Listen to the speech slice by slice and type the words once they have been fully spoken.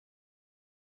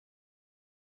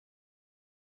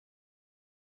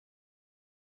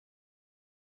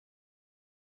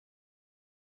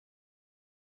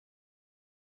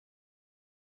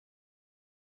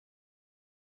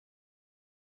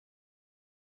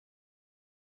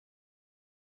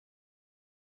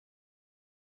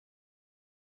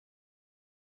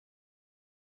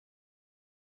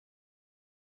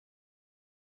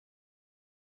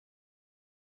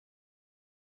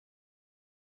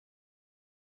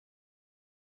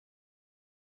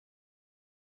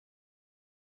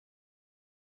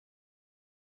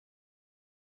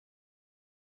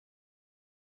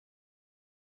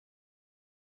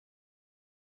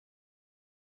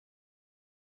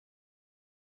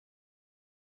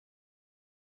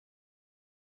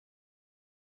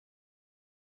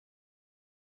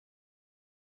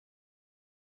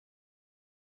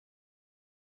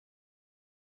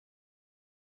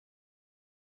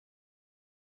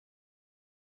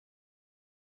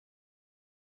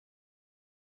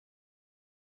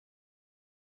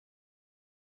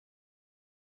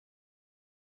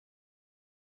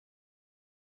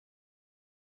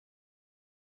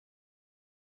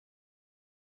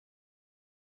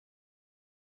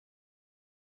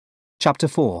Chapter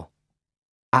 4.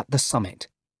 At the Summit.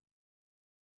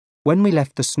 When we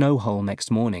left the snow hole next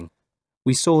morning,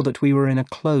 we saw that we were in a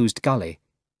closed gully.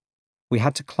 We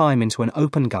had to climb into an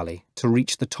open gully to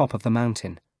reach the top of the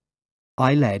mountain.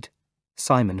 I led,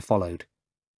 Simon followed.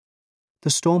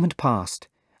 The storm had passed,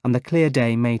 and the clear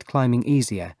day made climbing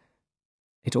easier.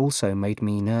 It also made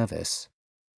me nervous.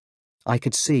 I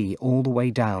could see all the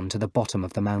way down to the bottom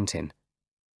of the mountain.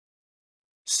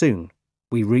 Soon,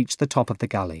 we reached the top of the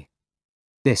gully.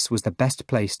 This was the best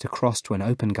place to cross to an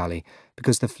open gully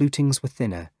because the flutings were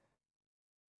thinner.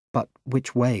 But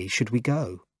which way should we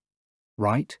go?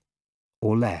 Right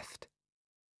or left?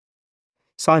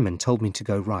 Simon told me to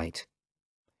go right.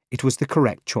 It was the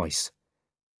correct choice.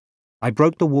 I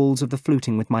broke the walls of the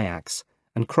fluting with my axe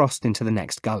and crossed into the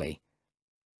next gully.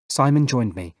 Simon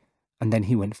joined me, and then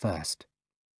he went first.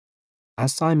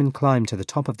 As Simon climbed to the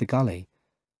top of the gully,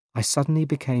 I suddenly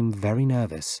became very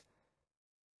nervous.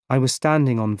 I was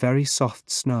standing on very soft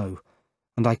snow,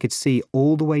 and I could see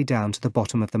all the way down to the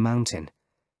bottom of the mountain.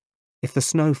 If the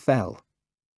snow fell,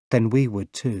 then we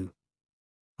would too.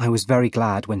 I was very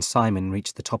glad when Simon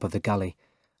reached the top of the gully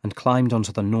and climbed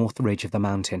onto the north ridge of the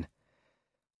mountain.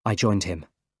 I joined him.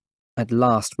 At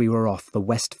last we were off the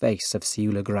west face of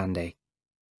Ciula Grande.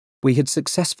 We had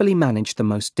successfully managed the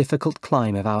most difficult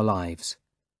climb of our lives.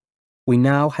 We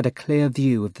now had a clear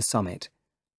view of the summit.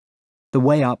 The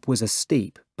way up was a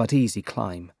steep but easy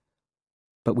climb,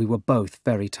 but we were both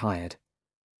very tired.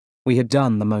 We had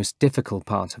done the most difficult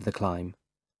part of the climb.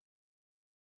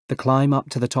 The climb up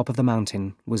to the top of the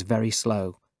mountain was very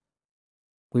slow.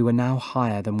 We were now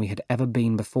higher than we had ever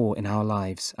been before in our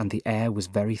lives, and the air was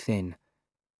very thin.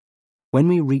 When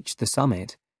we reached the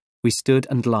summit, we stood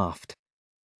and laughed.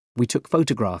 We took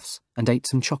photographs and ate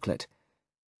some chocolate.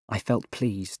 I felt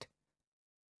pleased.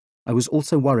 I was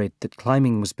also worried that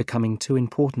climbing was becoming too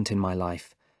important in my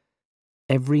life.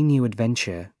 Every new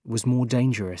adventure was more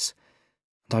dangerous,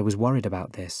 and I was worried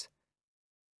about this.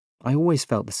 I always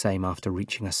felt the same after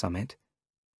reaching a summit.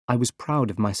 I was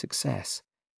proud of my success.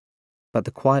 But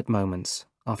the quiet moments,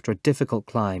 after a difficult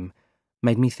climb,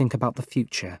 made me think about the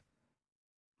future.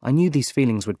 I knew these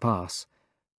feelings would pass.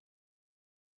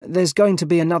 "There's going to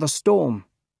be another storm,"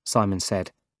 Simon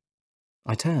said.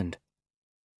 I turned.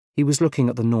 He was looking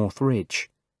at the north ridge.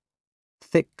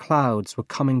 Thick clouds were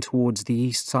coming towards the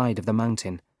east side of the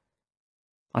mountain.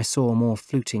 I saw more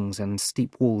flutings and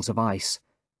steep walls of ice.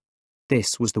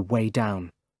 This was the way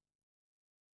down.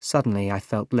 Suddenly I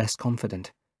felt less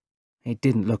confident. It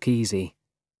didn't look easy.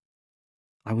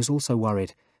 I was also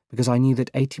worried because I knew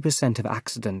that 80% of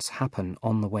accidents happen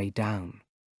on the way down.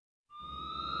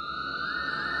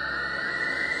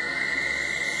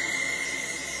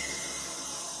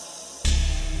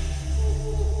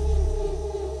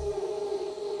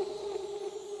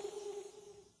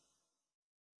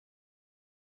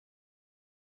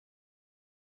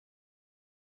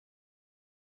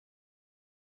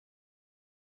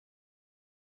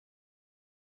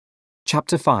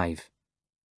 Chapter 5.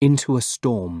 Into a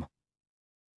Storm.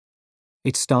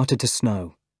 It started to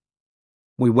snow.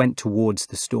 We went towards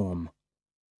the storm.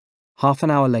 Half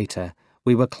an hour later,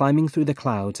 we were climbing through the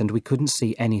clouds and we couldn't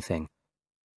see anything.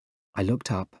 I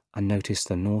looked up and noticed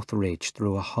the north ridge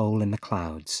through a hole in the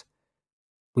clouds.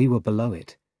 We were below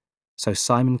it, so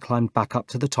Simon climbed back up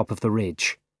to the top of the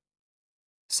ridge.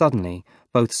 Suddenly,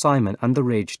 both Simon and the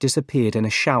ridge disappeared in a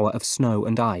shower of snow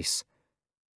and ice.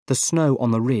 The snow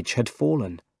on the ridge had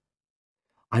fallen.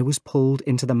 I was pulled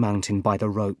into the mountain by the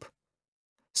rope.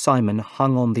 Simon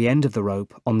hung on the end of the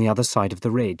rope on the other side of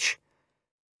the ridge.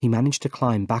 He managed to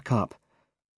climb back up,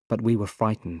 but we were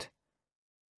frightened.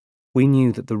 We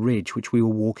knew that the ridge which we were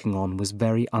walking on was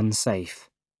very unsafe.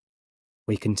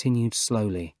 We continued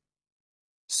slowly.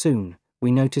 Soon,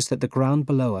 we noticed that the ground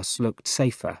below us looked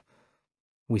safer.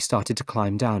 We started to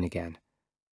climb down again.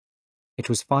 It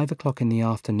was 5 o'clock in the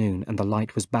afternoon and the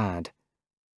light was bad.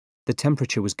 The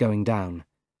temperature was going down,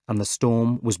 and the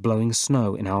storm was blowing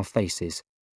snow in our faces.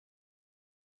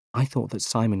 I thought that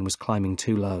Simon was climbing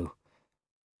too low.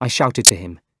 I shouted to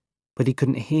him, but he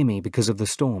couldn't hear me because of the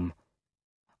storm.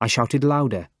 I shouted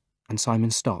louder, and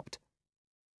Simon stopped.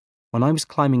 When I was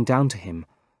climbing down to him,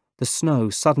 the snow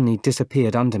suddenly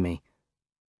disappeared under me.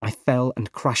 I fell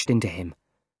and crashed into him.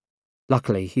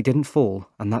 Luckily, he didn't fall,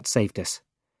 and that saved us.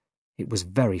 It was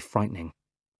very frightening.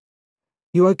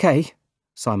 "You okay?"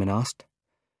 Simon asked.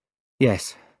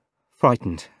 "Yes,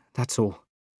 frightened, that's all,"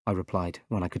 I replied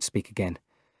when I could speak again.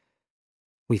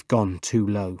 "We've gone too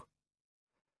low."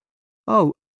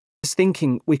 "Oh, I was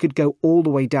thinking we could go all the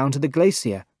way down to the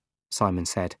glacier," Simon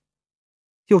said.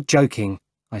 "You're joking,"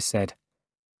 I said.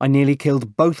 "I nearly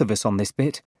killed both of us on this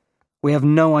bit. We have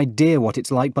no idea what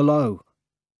it's like below."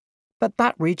 "But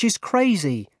that ridge is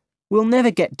crazy. We'll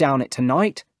never get down it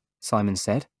tonight," Simon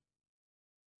said.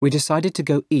 We decided to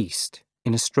go east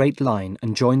in a straight line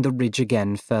and join the ridge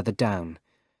again further down.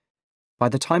 By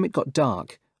the time it got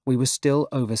dark, we were still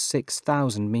over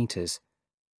 6,000 metres.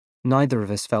 Neither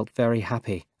of us felt very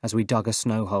happy as we dug a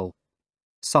snow hole.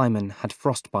 Simon had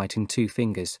frostbite in 2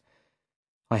 fingers.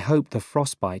 I hoped the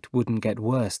frostbite wouldn't get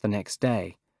worse the next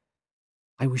day.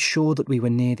 I was sure that we were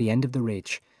near the end of the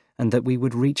ridge and that we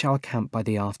would reach our camp by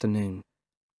the afternoon.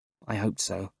 I hoped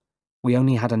so. We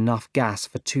only had enough gas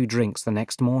for 2 drinks the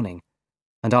next morning,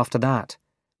 and after that,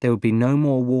 there would be no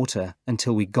more water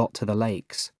until we got to the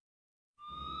lakes.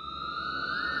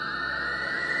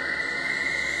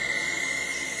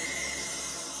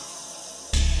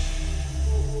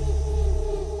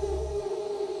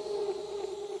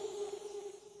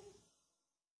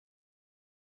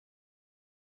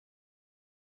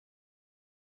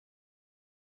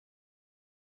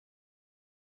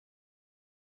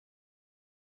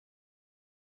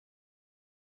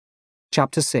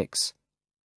 Chapter 6.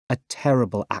 A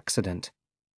terrible accident.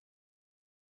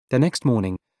 The next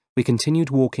morning, we continued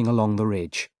walking along the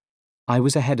ridge. I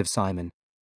was ahead of Simon.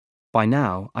 By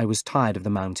now, I was tired of the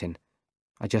mountain.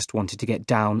 I just wanted to get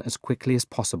down as quickly as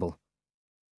possible.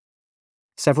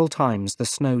 Several times the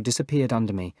snow disappeared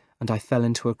under me and I fell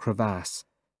into a crevasse.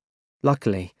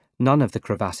 Luckily, none of the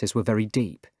crevasses were very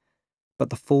deep, but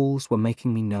the falls were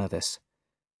making me nervous.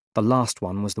 The last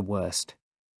one was the worst.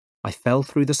 I fell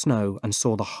through the snow and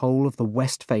saw the whole of the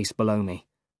west face below me.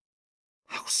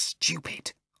 How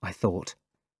stupid, I thought.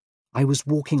 I was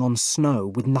walking on snow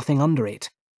with nothing under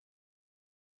it.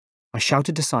 I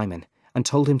shouted to Simon and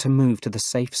told him to move to the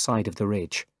safe side of the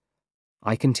ridge.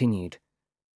 I continued.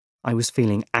 I was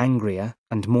feeling angrier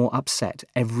and more upset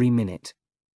every minute.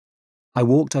 I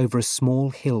walked over a small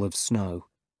hill of snow.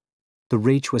 The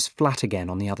ridge was flat again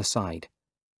on the other side.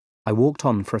 I walked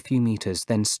on for a few meters,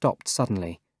 then stopped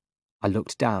suddenly. I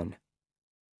looked down.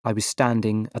 I was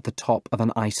standing at the top of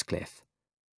an ice cliff.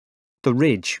 The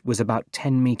ridge was about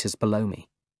 10 meters below me.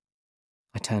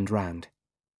 I turned round.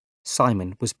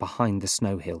 Simon was behind the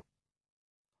snow hill.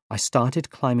 I started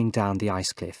climbing down the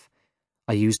ice cliff.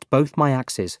 I used both my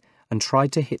axes and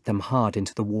tried to hit them hard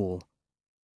into the wall.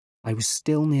 I was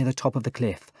still near the top of the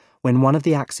cliff when one of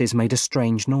the axes made a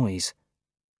strange noise.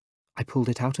 I pulled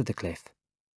it out of the cliff.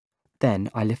 Then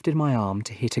I lifted my arm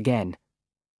to hit again.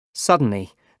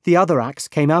 Suddenly, the other axe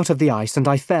came out of the ice and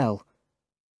I fell.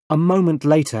 A moment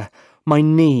later, my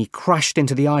knee crashed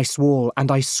into the ice wall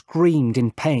and I screamed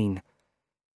in pain.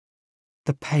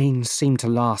 The pain seemed to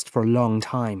last for a long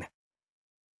time.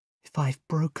 If I've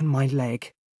broken my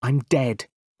leg, I'm dead,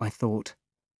 I thought.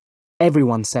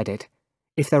 Everyone said it.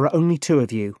 If there are only 2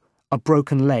 of you, a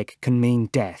broken leg can mean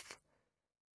death.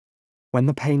 When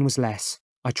the pain was less,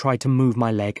 I tried to move my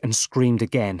leg and screamed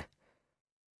again.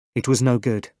 It was no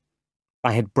good.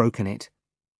 I had broken it.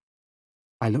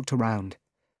 I looked around.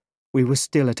 We were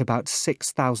still at about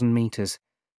 6,000 meters,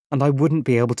 and I wouldn't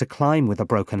be able to climb with a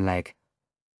broken leg.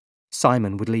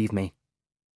 Simon would leave me.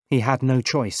 He had no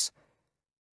choice.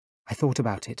 I thought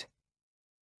about it.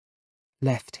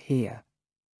 Left here.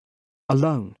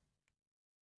 Alone.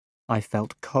 I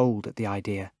felt cold at the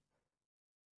idea.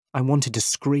 I wanted to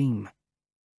scream,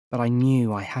 but I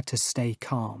knew I had to stay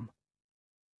calm.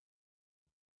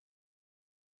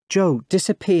 Joe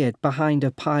disappeared behind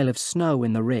a pile of snow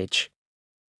in the ridge.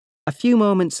 A few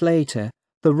moments later,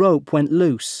 the rope went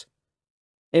loose.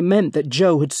 It meant that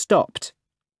Joe had stopped.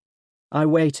 I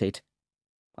waited.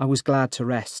 I was glad to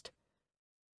rest.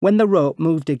 When the rope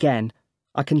moved again,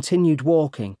 I continued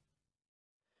walking.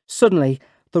 Suddenly,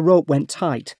 the rope went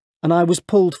tight, and I was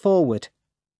pulled forward.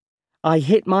 I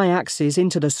hit my axes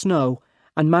into the snow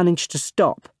and managed to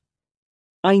stop.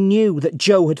 I knew that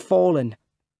Joe had fallen.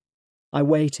 I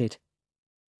waited.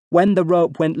 When the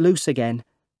rope went loose again,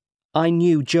 I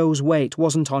knew Joe's weight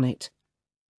wasn't on it.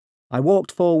 I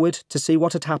walked forward to see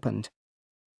what had happened.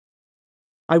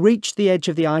 I reached the edge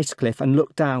of the ice cliff and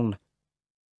looked down.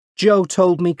 Joe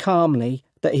told me calmly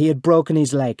that he had broken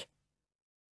his leg.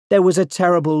 There was a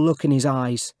terrible look in his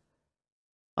eyes.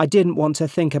 I didn't want to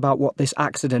think about what this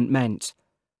accident meant.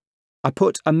 I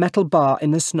put a metal bar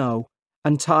in the snow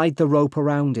and tied the rope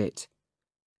around it.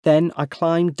 Then I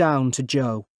climbed down to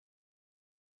Joe.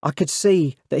 I could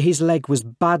see that his leg was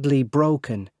badly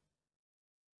broken.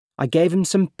 I gave him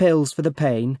some pills for the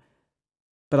pain,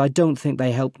 but I don't think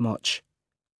they helped much.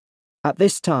 At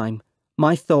this time,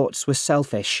 my thoughts were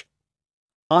selfish.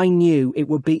 I knew it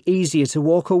would be easier to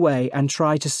walk away and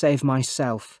try to save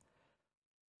myself.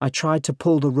 I tried to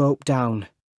pull the rope down.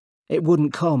 It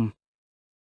wouldn't come.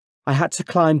 I had to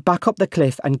climb back up the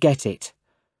cliff and get it.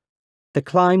 The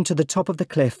climb to the top of the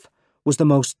cliff was the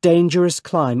most dangerous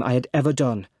climb I had ever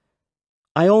done.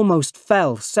 I almost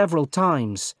fell several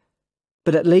times,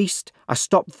 but at least I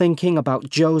stopped thinking about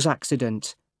Joe's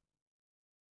accident.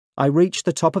 I reached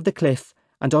the top of the cliff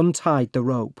and untied the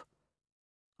rope.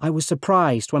 I was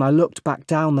surprised when I looked back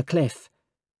down the cliff.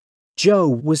 Joe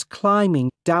was climbing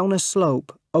down a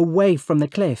slope away from the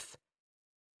cliff.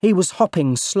 He was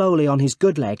hopping slowly on his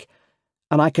good leg,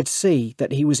 and I could see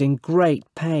that he was in great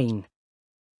pain.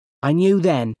 I knew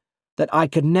then that I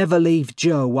could never leave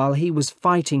Joe while he was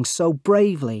fighting so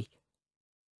bravely.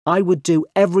 I would do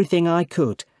everything I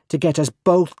could to get us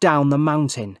both down the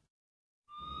mountain.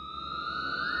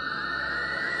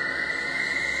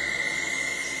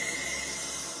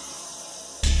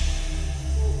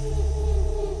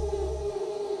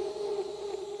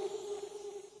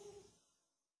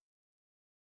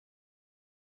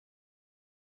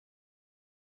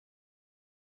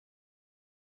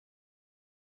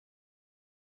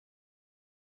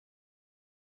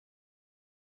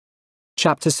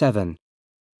 Chapter 7.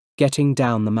 Getting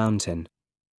Down the Mountain.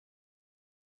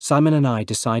 Simon and I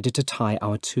decided to tie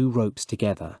our 2 ropes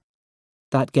together.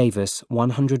 That gave us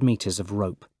 100 meters of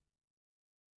rope.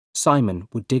 Simon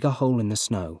would dig a hole in the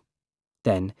snow.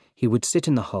 Then he would sit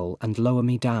in the hole and lower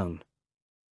me down.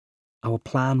 Our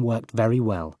plan worked very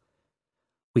well.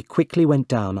 We quickly went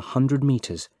down 100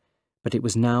 meters, but it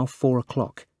was now 4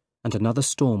 o'clock, and another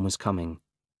storm was coming.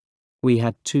 We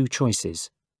had 2 choices.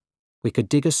 We could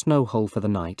dig a snow hole for the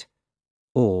night,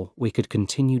 or we could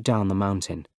continue down the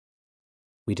mountain.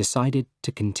 We decided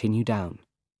to continue down.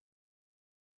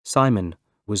 Simon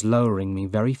was lowering me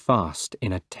very fast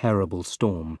in a terrible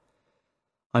storm.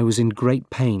 I was in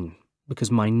great pain because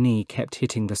my knee kept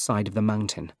hitting the side of the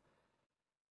mountain.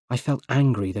 I felt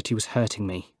angry that he was hurting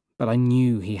me, but I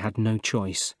knew he had no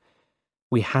choice.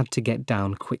 We had to get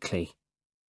down quickly.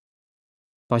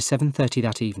 By 7:30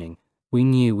 that evening, we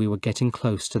knew we were getting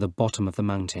close to the bottom of the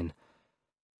mountain.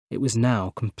 It was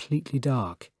now completely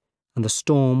dark, and the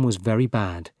storm was very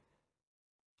bad.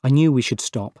 I knew we should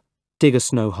stop, dig a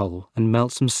snow hole, and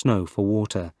melt some snow for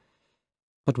water.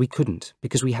 But we couldn't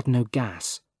because we had no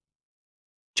gas.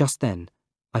 Just then,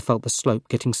 I felt the slope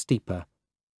getting steeper.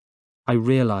 I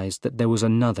realized that there was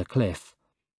another cliff.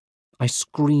 I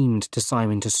screamed to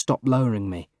Simon to stop lowering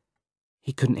me.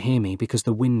 He couldn't hear me because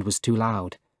the wind was too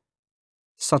loud.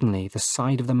 Suddenly, the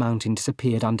side of the mountain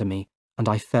disappeared under me, and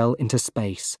I fell into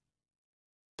space.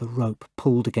 The rope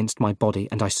pulled against my body,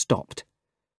 and I stopped.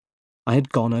 I had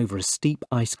gone over a steep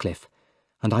ice cliff,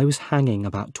 and I was hanging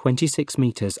about 26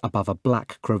 meters above a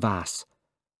black crevasse.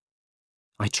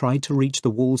 I tried to reach the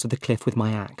walls of the cliff with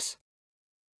my axe.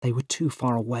 They were too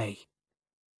far away.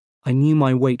 I knew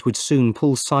my weight would soon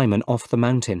pull Simon off the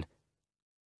mountain.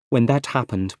 When that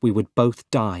happened, we would both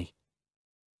die.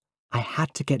 I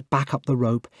had to get back up the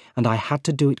rope, and I had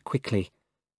to do it quickly.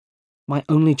 My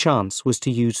only chance was to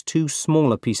use 2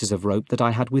 smaller pieces of rope that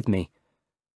I had with me.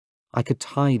 I could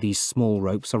tie these small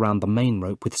ropes around the main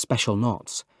rope with special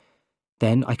knots.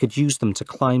 Then I could use them to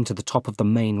climb to the top of the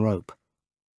main rope.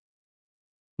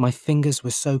 My fingers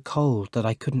were so cold that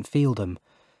I couldn't feel them.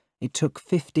 It took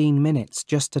 15 minutes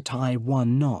just to tie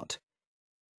 1 knot.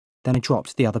 Then I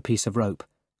dropped the other piece of rope.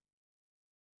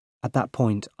 At that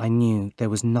point, I knew there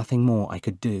was nothing more I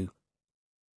could do.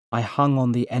 I hung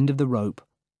on the end of the rope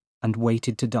and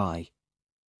waited to die.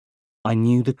 I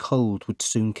knew the cold would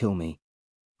soon kill me.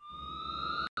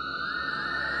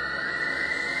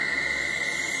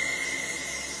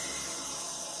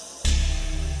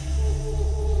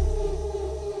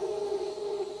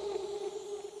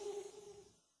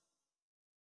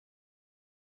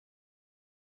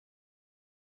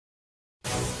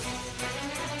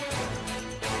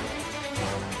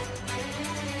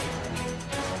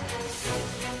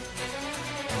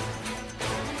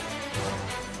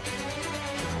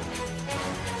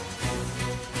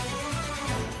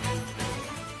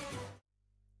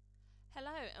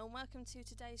 Welcome to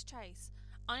today's chase.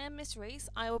 I am Miss Reese.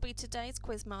 I will be today's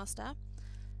quizmaster.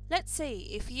 Let's see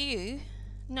if you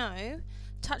know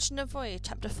Touch and Avoid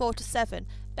chapter 4 to 7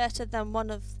 better than one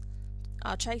of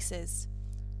our chases.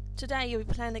 Today you'll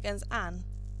be playing against Anne.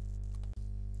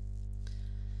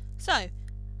 So,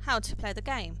 how to play the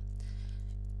game?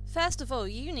 First of all,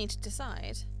 you need to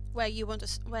decide where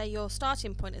your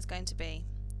starting point is going to be.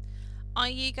 Are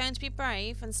you going to be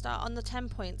brave and start on the 10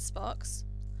 points box?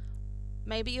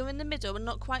 Maybe you're in the middle and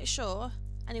not quite sure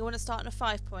and you want to start on a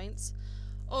 5 points,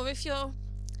 or if you're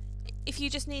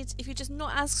just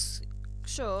not as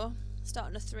sure, start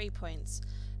on a 3 points.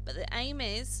 But the aim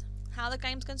is, how the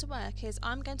game's going to work is,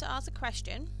 I'm going to ask a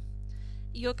question,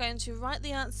 you're going to write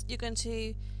the answer. You're going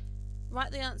to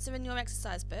write the answer in your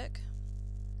exercise book,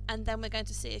 and then we're going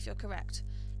to see if you're correct.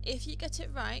 If you get it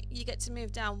right, you get to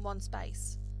move down one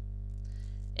space.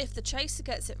 If the chaser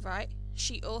gets it right,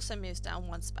 she also moves down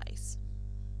one space.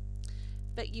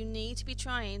 But you need to be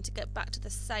trying to get back to the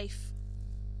safe,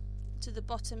 to the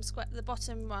bottom square, the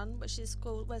bottom one, which is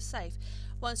called where's safe.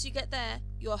 Once you get there,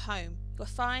 you're home. You're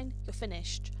fine. You're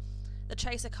finished. The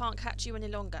chaser can't catch you any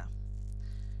longer.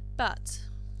 But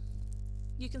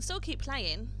you can still keep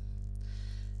playing.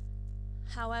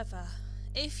 However,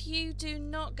 if you do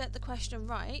not get the question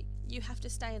right, you have to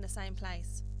stay in the same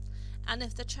place. And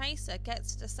if the chaser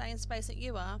gets to the same space that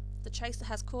you are, the chaser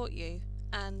has caught you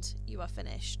and you are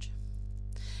finished.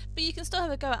 But you can still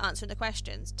have a go at answering the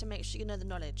questions to make sure you know the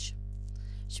knowledge.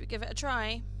 Should we give it a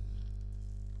try?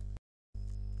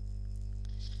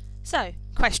 So,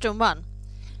 question 1.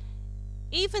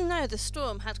 Even though the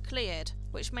storm had cleared,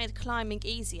 which made climbing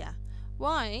easier,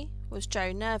 why was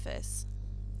Joe nervous?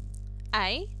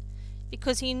 A.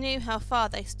 Because he knew how far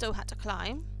they still had to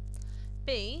climb.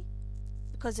 B.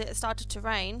 Because it had started to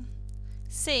rain.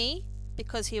 C.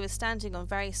 Because he was standing on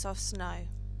very soft snow.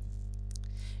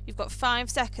 You've got 5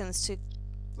 seconds to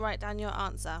write down your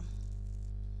answer.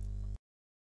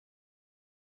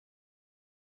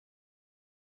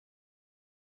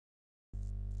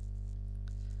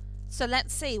 So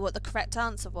let's see what the correct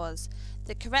answer was.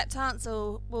 The correct answer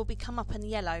will come up in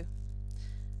yellow.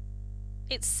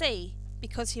 It's C,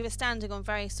 because he was standing on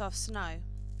very soft snow.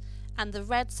 And the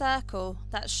red circle,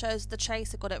 that shows the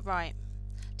chaser got it right.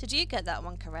 Did you get that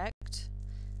one correct?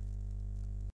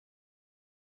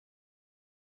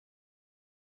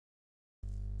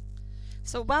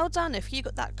 So well done if you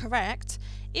got that correct.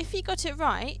 If you got it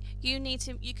right, you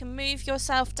can move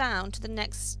yourself down to the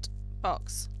next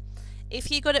box. If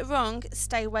you got it wrong,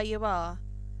 stay where you are.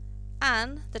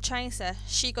 Anne, the chaser,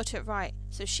 she got it right,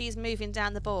 so she's moving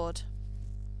down the board.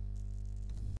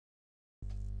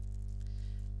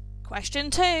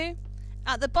 Question 2.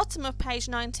 At the bottom of page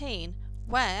 19,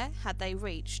 where had they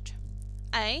reached?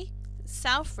 A.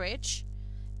 Southridge,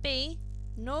 B.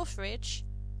 Northridge,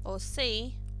 or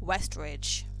C.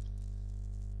 Westridge?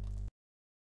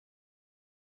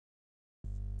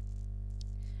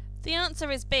 The answer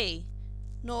is B.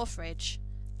 Northridge.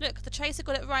 Look, the chaser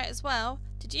got it right as well.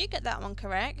 Did you get that one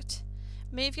correct?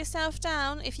 Move yourself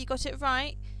down if you got it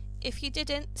right. If you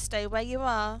didn't, stay where you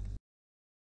are.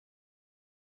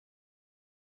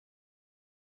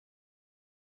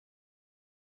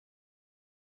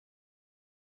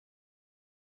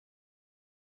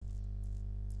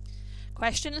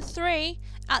 Question 3.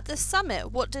 At the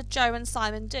summit, what did Joe and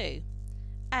Simon do?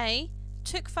 A.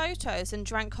 Took photos and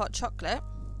drank hot chocolate.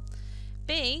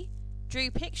 B.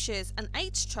 Drew pictures and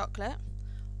ate chocolate.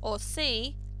 Or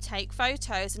C. Take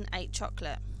photos and ate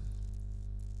chocolate.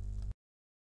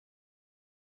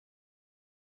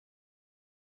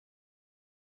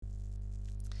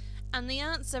 And the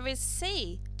answer is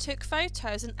C. Took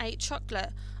photos and ate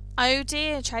chocolate. Oh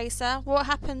dear, Chaser, what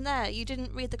happened there? You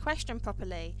didn't read the question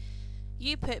properly.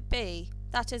 You put B.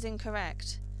 That is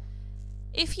incorrect.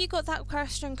 If you got that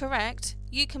question correct,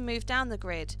 you can move down the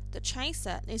grid. The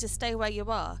chaser needs to stay where you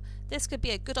are. This could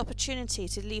be a good opportunity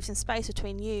to leave some space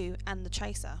between you and the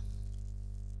chaser.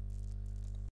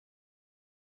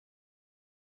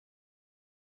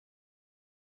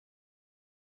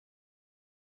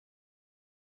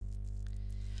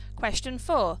 Question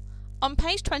 4. On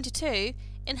page 22,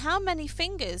 in how many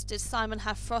fingers did Simon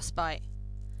have frostbite?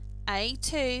 A.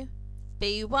 2,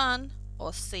 B. 1,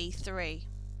 or C. 3?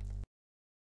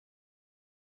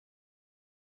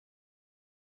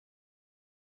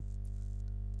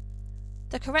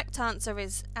 The correct answer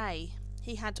is A.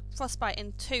 He had frostbite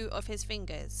in 2 of his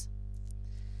fingers.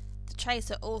 The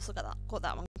chaser also got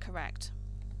that one correct.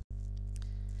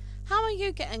 How are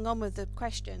you getting on with the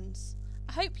questions?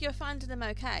 I hope you're finding them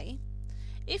okay.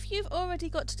 If you've already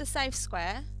got to the safe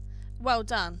square, well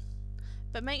done.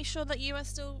 But make sure that you are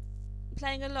still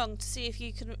playing along to see if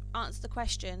you can answer the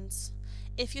questions.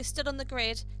 If you're still on the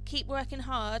grid, keep working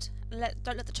hard and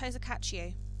don't let the chaser catch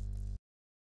you.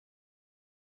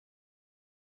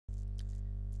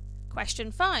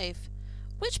 Question 5.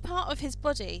 Which part of his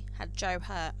body had Joe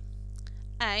hurt?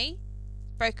 A.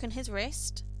 Broken his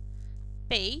wrist.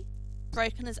 B.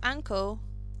 Broken his ankle.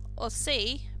 Or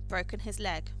C. Broken his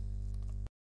leg?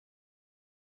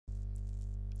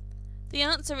 The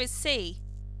answer is C.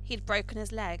 He'd broken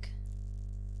his leg.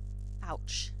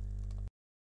 Ouch.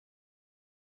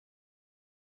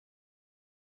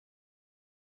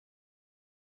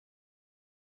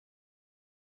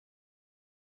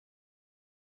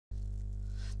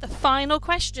 The final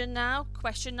question now,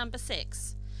 question number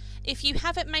 6. If you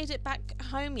haven't made it back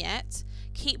home yet,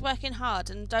 keep working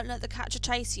hard and don't let the catcher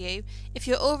chase you. If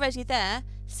you're already there,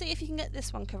 see if you can get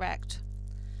this one correct.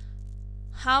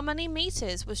 How many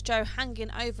metres was Joe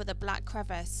hanging over the black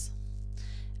crevice?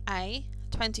 A.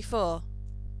 24,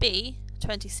 B.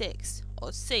 26,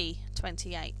 or C.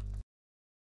 28?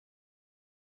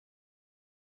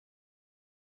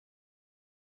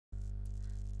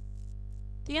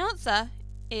 The answer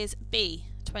is B.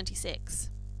 26.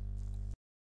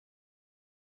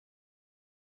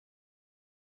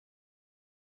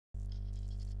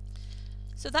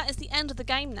 So that is the end of the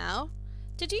game now.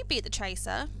 Did you beat the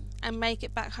chaser and make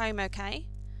it back home okay?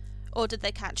 Or did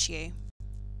they catch you?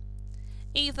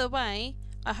 Either way,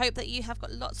 I hope that you have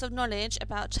got lots of knowledge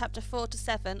about chapter 4 to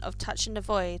 7 of Touching the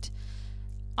Void.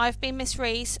 I've been Miss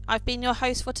Reese. I've been your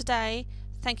host for today.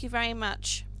 Thank you very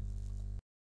much.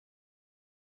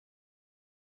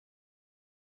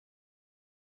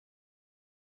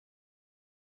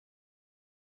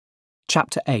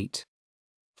 Chapter 8.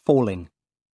 Falling.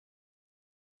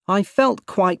 I felt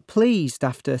quite pleased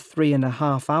after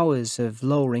 3.5 hours of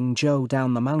lowering Joe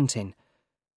down the mountain.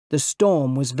 The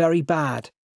storm was very bad,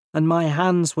 and my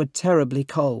hands were terribly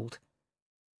cold.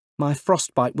 My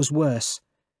frostbite was worse,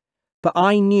 but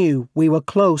I knew we were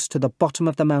close to the bottom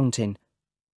of the mountain.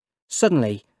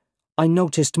 Suddenly, I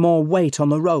noticed more weight on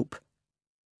the rope.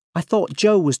 I thought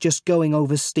Joe was just going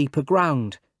over steeper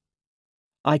ground.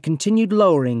 I continued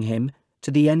lowering him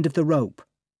to the end of the rope.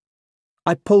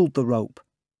 I pulled the rope.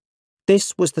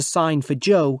 This was the sign for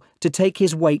Joe to take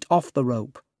his weight off the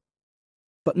rope.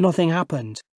 But nothing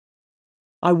happened.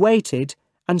 I waited,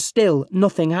 and still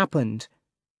nothing happened.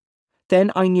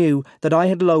 Then I knew that I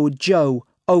had lowered Joe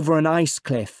over an ice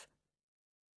cliff.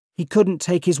 He couldn't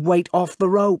take his weight off the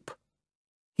rope.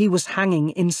 He was hanging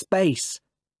in space.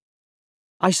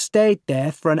 I stayed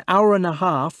there for an hour and a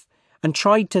half and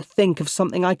tried to think of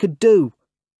something I could do.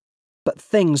 But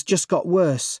things just got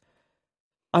worse.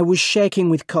 I was shaking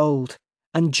with cold,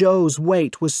 and Joe's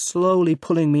weight was slowly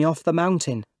pulling me off the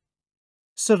mountain.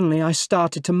 Suddenly I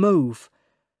started to move.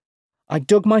 I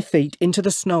dug my feet into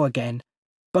the snow again,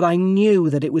 but I knew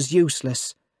that it was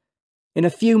useless. In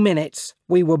a few minutes,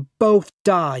 we would both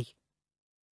die.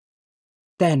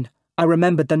 Then I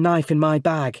remembered the knife in my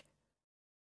bag.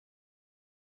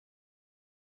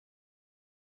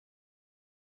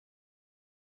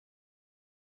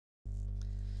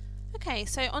 Okay,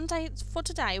 so for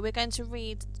today, we're going to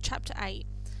read chapter 8,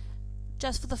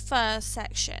 just for the first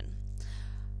section.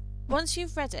 Once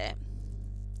you've read it,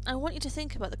 I want you to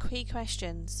think about the key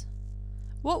questions.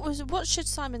 What should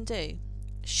Simon do?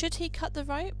 Should he cut the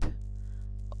rope,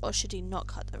 or should he not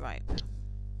cut the rope?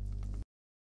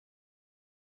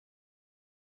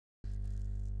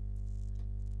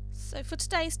 So for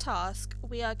today's task,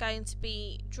 we are going to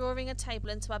be drawing a table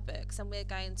into our books, and we're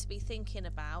going to be thinking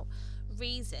about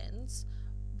reasons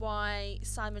why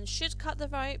Simon should cut the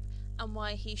rope and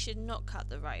why he should not cut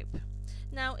the rope.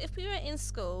 Now, if we were in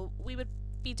school, we would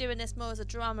be doing this more as a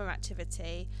drama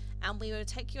activity, and we would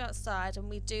take you outside and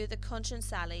we'd do the Conch and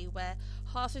Sally, where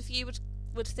half of you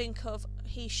would think of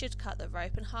he should cut the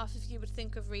rope and half of you would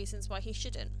think of reasons why he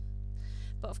shouldn't.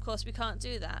 But of course we can't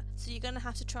do that, so you're going to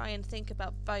have to try and think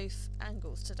about both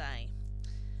angles today.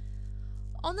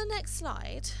 On the next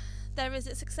slide, there is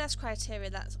a success criteria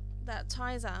that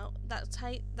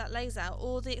lays out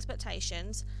all the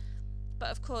expectations. But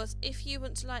of course, if you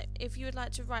would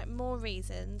like to write more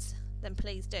reasons, then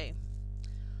please do.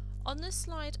 On the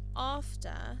slide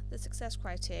after the success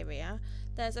criteria,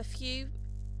 there's a few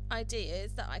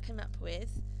ideas that I came up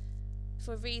with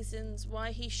for reasons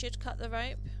why he should cut the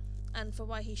rope and for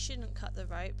why he shouldn't cut the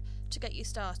rope to get you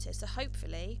started. So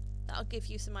hopefully that'll give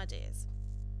you some ideas.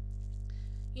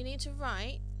 You need to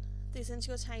write these into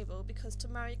your table because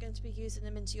tomorrow you're going to be using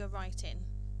them into your writing.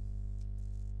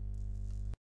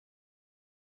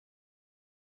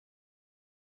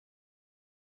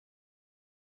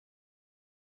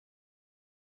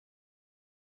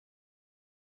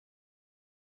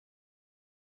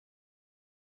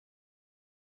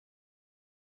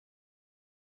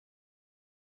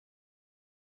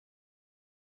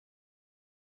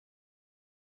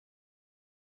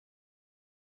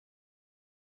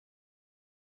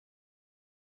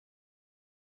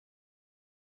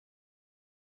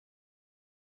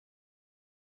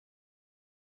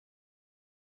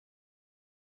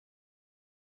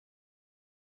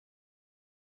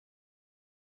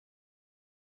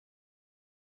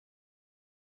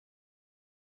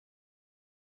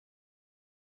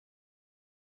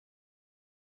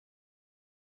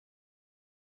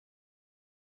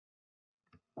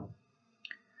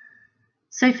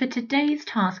 So for today's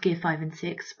task, Year 5 and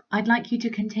 6, I'd like you to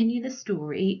continue the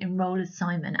story, enroll as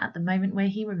Simon at the moment where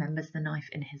he remembers the knife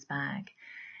in his bag.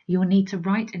 You'll need to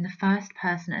write in the first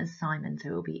person as Simon, so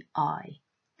it will be I.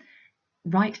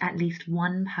 Write at least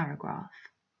one paragraph.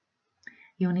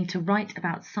 You'll need to write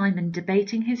about Simon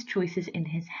debating his choices in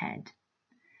his head.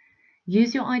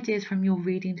 Use your ideas from your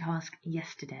reading task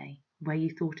yesterday, where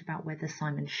you thought about whether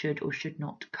Simon should or should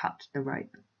not cut the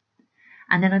rope.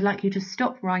 And then I'd like you to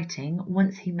stop writing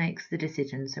once he makes the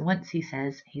decision. So once he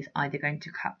says he's either going to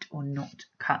cut or not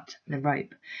cut the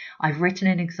rope. I've written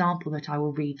an example that I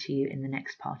will read to you in the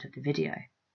next part of the video.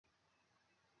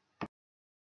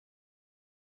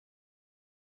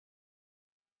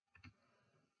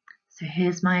 So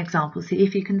here's my example. See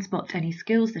if you can spot any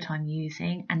skills that I'm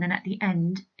using. And then at the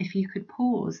end, if you could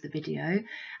pause the video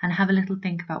and have a little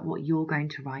think about what you're going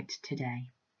to write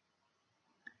today.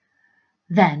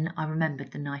 Then I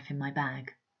remembered the knife in my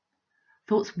bag.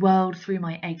 Thoughts whirled through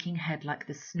my aching head like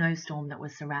the snowstorm that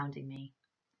was surrounding me.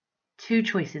 Two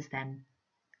choices then,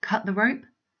 cut the rope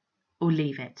or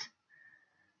leave it.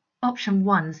 Option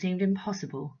 1 seemed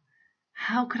impossible.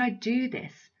 How could I do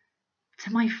this?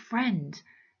 To my friend,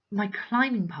 my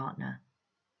climbing partner.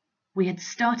 We had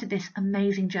started this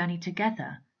amazing journey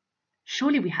together.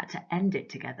 Surely we had to end it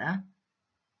together.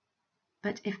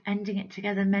 But if ending it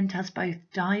together meant us both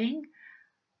dying,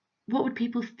 what would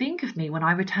people think of me when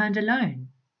I returned alone?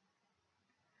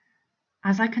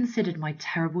 As I considered my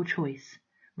terrible choice,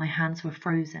 my hands were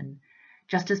frozen,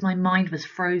 just as my mind was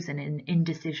frozen in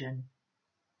indecision.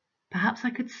 Perhaps I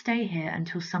could stay here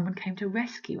until someone came to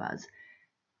rescue us,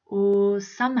 or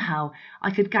somehow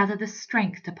I could gather the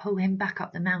strength to pull him back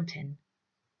up the mountain.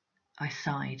 I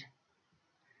sighed.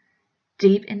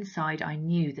 Deep inside I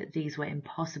knew that these were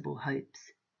impossible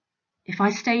hopes. If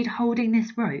I stayed holding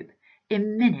this rope,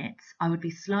 in minutes I would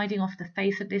be sliding off the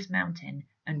face of this mountain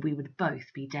and we would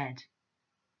both be dead.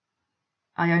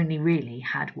 I only really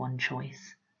had one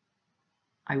choice.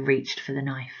 I reached for the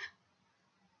knife.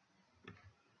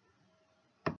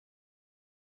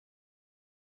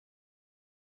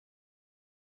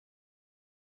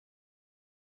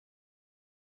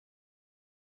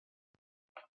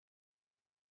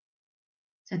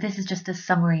 So this is just a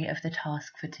summary of the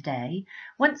task for today.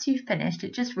 Once you've finished,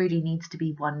 it just really needs to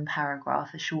be one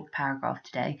paragraph, a short paragraph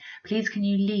today. Please can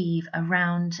you leave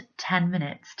around 10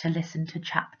 minutes to listen to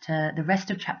the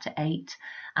rest of chapter 8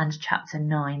 and chapter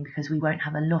 9, because we won't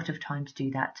have a lot of time to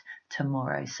do that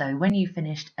tomorrow. So when you've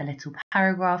finished a little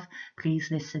paragraph,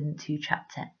 please listen to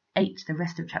chapter 8, the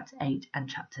rest of chapter 8 and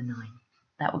chapter 9.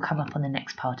 That will come up on the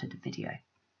next part of the video.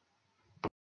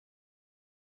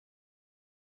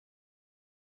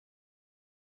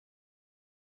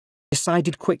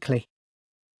 Decided quickly.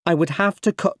 I would have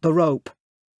to cut the rope.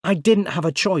 I didn't have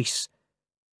a choice.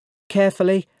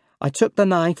 Carefully, I took the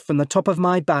knife from the top of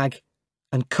my bag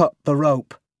and cut the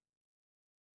rope.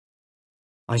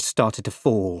 I started to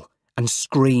fall and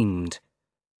screamed.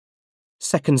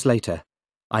 Seconds later,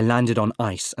 I landed on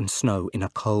ice and snow in a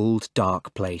cold,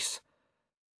 dark place.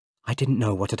 I didn't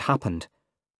know what had happened.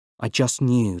 I just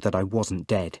knew that I wasn't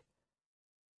dead.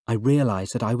 I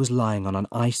realised that I was lying on an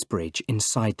ice bridge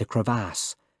inside the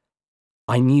crevasse.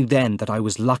 I knew then that I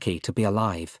was lucky to be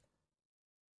alive.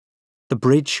 The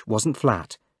bridge wasn't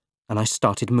flat, and I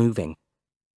started moving.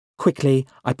 Quickly,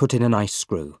 I put in an ice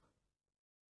screw.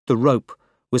 The rope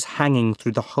was hanging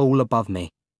through the hole above me.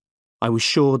 I was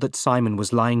sure that Simon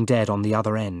was lying dead on the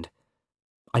other end.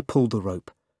 I pulled the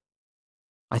rope.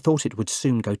 I thought it would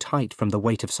soon go tight from the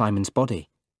weight of Simon's body.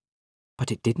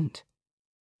 But it didn't.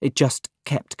 It just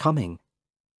kept coming.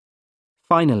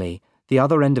 Finally, the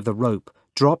other end of the rope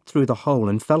dropped through the hole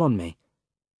and fell on me.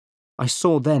 I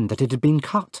saw then that it had been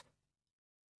cut.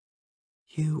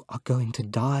 You are going to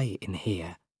die in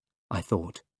here, I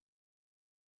thought.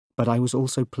 But I was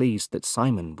also pleased that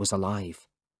Simon was alive.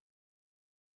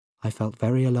 I felt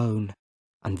very alone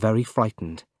and very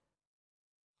frightened.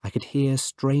 I could hear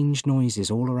strange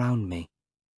noises all around me.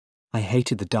 I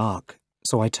hated the dark,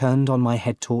 so I turned on my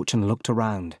head torch and looked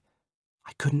around.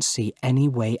 I couldn't see any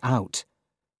way out.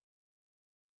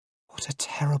 What a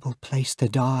terrible place to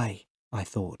die, I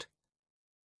thought.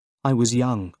 I was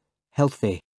young,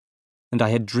 healthy, and I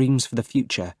had dreams for the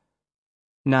future.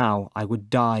 Now I would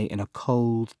die in a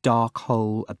cold, dark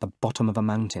hole at the bottom of a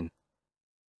mountain.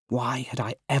 Why had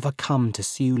I ever come to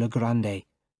Ciula Grande?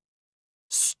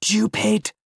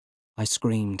 Stupid! I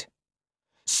screamed.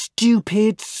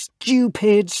 Stupid,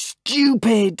 stupid,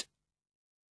 stupid!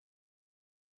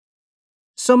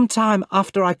 Sometime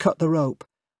after I cut the rope,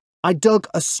 I dug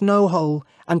a snow hole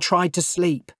and tried to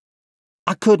sleep.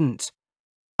 I couldn't.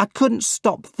 I couldn't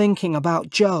stop thinking about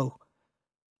Joe.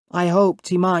 I hoped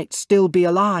he might still be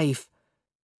alive,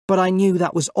 but I knew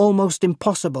that was almost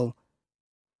impossible.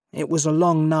 It was a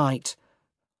long night.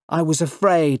 I was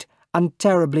afraid and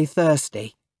terribly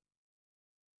thirsty.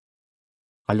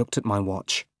 I looked at my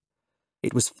watch.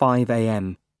 It was 5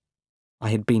 a.m. I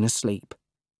had been asleep.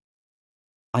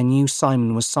 I knew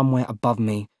Simon was somewhere above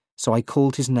me, so I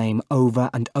called his name over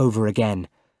and over again.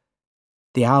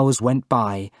 The hours went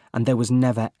by, and there was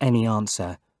never any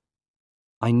answer.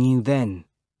 I knew then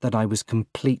that I was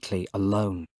completely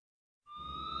alone.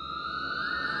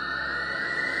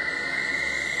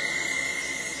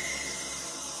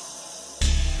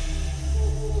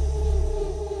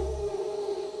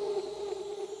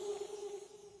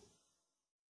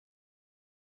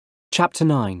 Chapter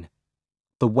 9.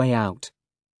 The Way Out.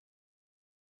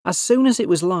 As soon as it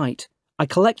was light, I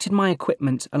collected my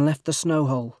equipment and left the snow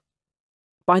hole.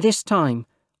 By this time,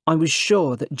 I was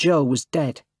sure that Joe was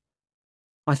dead.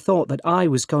 I thought that I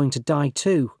was going to die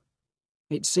too.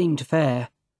 It seemed fair.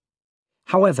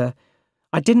 However,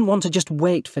 I didn't want to just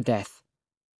wait for death.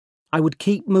 I would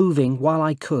keep moving while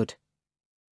I could.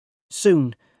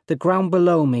 Soon, the ground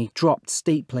below me dropped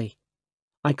steeply.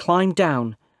 I climbed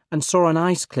down and saw an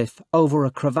ice cliff over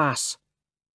a crevasse.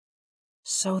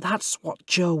 So that's what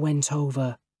Joe went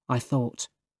over, I thought.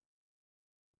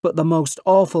 But the most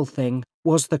awful thing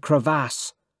was the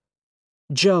crevasse.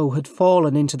 Joe had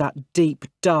fallen into that deep,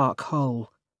 dark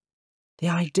hole. The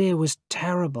idea was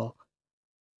terrible.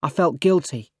 I felt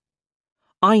guilty.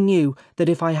 I knew that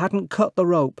if I hadn't cut the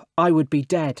rope, I would be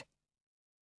dead.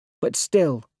 But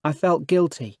still, I felt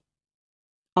guilty.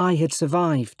 I had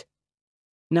survived.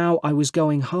 Now I was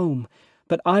going home,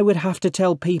 but I would have to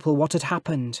tell people what had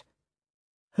happened.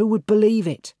 Who would believe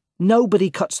it? Nobody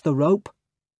cuts the rope.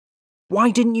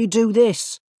 Why didn't you do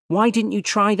this? Why didn't you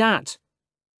try that?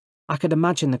 I could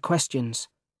imagine the questions.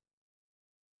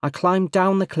 I climbed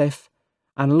down the cliff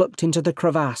and looked into the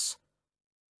crevasse.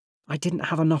 I didn't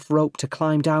have enough rope to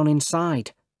climb down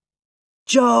inside.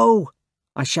 "Joe!"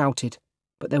 I shouted,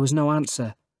 but there was no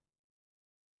answer.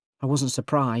 I wasn't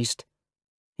surprised.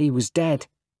 He was dead.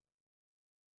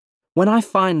 When I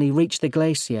finally reached the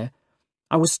glacier,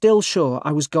 I was still sure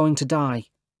I was going to die.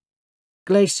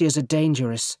 Glaciers are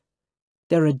dangerous.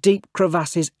 There are deep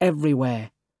crevasses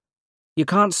everywhere. You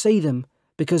can't see them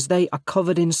because they are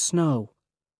covered in snow.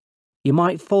 You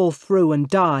might fall through and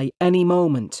die any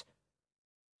moment.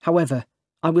 However,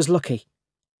 I was lucky.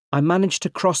 I managed to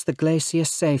cross the glacier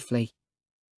safely.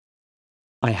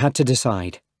 I had to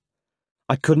decide.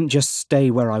 I couldn't just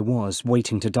stay where I was,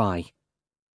 waiting to die.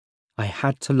 I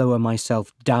had to lower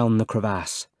myself down the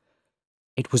crevasse.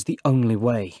 It was the only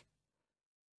way.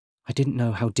 I didn't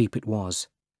know how deep it was.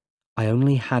 I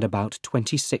only had about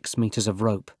 26 meters of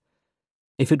rope.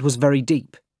 If it was very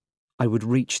deep, I would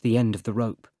reach the end of the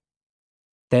rope.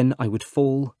 Then I would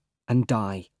fall and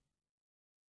die.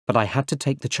 But I had to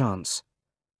take the chance.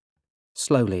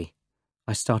 Slowly,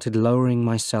 I started lowering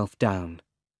myself down.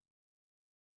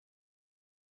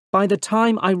 By the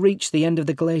time I reached the end of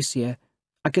the glacier,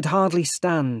 I could hardly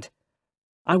stand.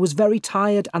 I was very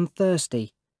tired and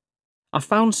thirsty. I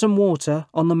found some water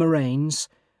on the moraines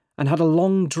and had a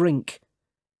long drink.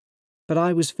 But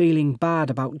I was feeling bad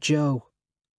about Joe.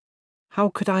 How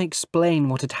could I explain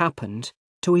what had happened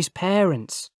to his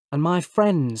parents and my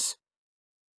friends?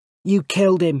 "You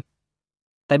killed him."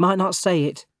 They might not say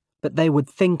it, but they would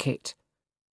think it.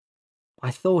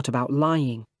 I thought about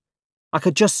lying. I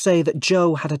could just say that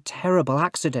Joe had a terrible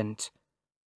accident.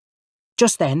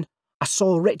 Just then, I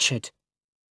saw Richard.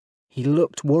 He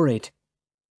looked worried.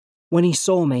 When he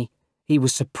saw me, he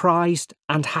was surprised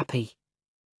and happy.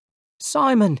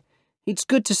 "Simon, it's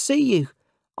good to see you.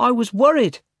 I was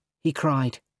worried," he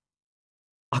cried.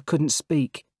 I couldn't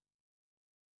speak.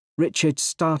 Richard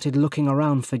started looking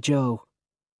around for Joe.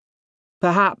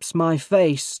 Perhaps my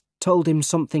face told him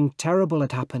something terrible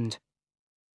had happened.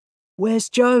 "Where's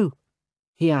Joe?"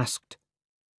 he asked.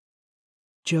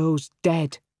 "Joe's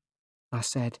dead," I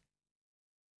said.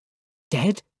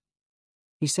 "Dead?"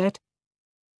 he said.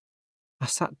 I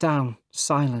sat down,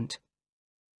 silent.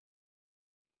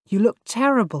 "You look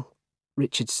terrible,"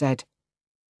 Richard said.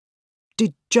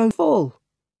 "Did Joe fall?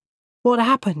 What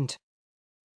happened?"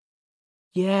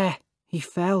 "Yeah, he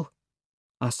fell,"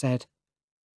 I said.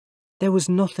 "There was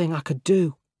nothing I could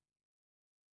do."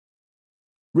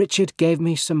 Richard gave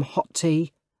me some hot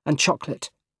tea and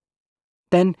chocolate.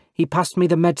 Then he passed me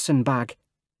the medicine bag.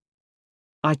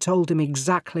 I told him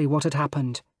exactly what had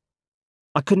happened.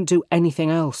 I couldn't do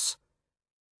anything else.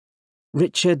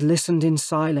 Richard listened in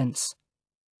silence.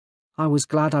 I was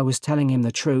glad I was telling him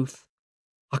the truth.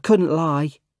 I couldn't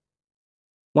lie.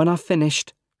 When I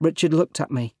finished, Richard looked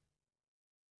at me.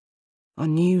 I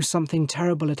knew something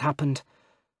terrible had happened.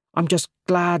 I'm just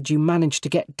glad you managed to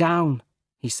get down,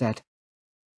 he said.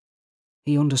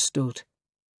 He understood.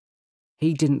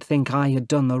 He didn't think I had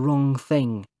done the wrong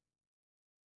thing.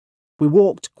 We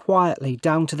walked quietly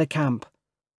down to the camp.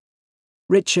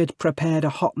 Richard prepared a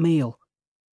hot meal.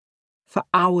 For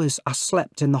hours I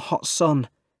slept in the hot sun.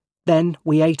 Then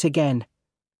we ate again.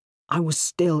 I was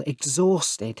still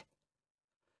exhausted.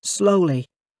 Slowly,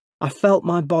 I felt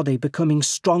my body becoming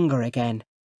stronger again.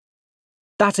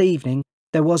 That evening,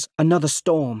 there was another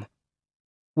storm.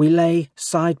 We lay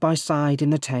side by side in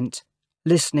the tent,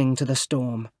 listening to the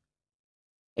storm.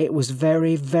 It was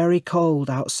very, very cold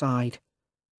outside.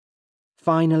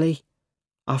 Finally,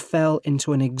 I fell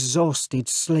into an exhausted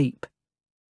sleep.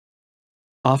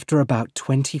 After about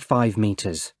 25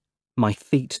 metres, my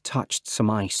feet touched some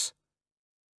ice.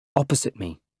 Opposite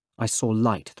me, I saw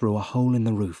light through a hole in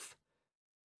the roof.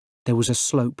 There was a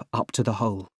slope up to the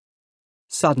hole.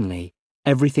 Suddenly,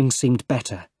 everything seemed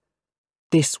better.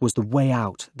 This was the way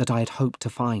out that I had hoped to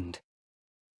find.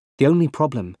 The only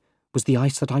problem was the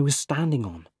ice that I was standing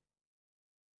on.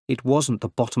 It wasn't the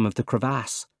bottom of the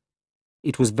crevasse.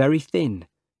 It was very thin,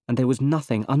 and there was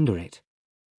nothing under it.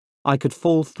 I could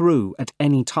fall through at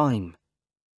any time.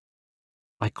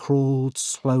 I crawled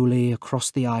slowly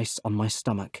across the ice on my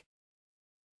stomach.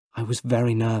 I was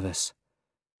very nervous.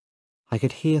 I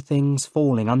could hear things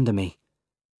falling under me.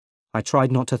 I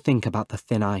tried not to think about the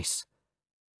thin ice.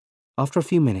 After a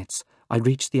few minutes, I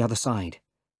reached the other side.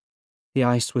 The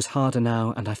ice was harder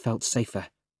now, and I felt safer.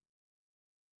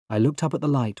 I looked up at the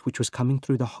light which was coming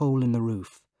through the hole in the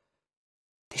roof.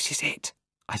 This is it,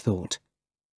 I thought.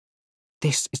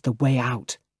 This is the way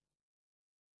out.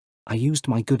 I used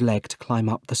my good leg to climb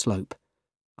up the slope.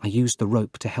 I used the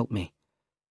rope to help me.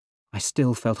 I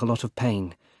still felt a lot of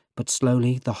pain, but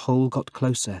slowly the hole got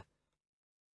closer.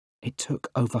 It took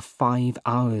over 5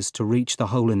 hours to reach the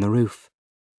hole in the roof.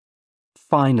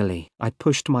 Finally, I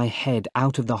pushed my head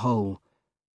out of the hole.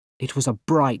 It was a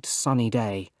bright, sunny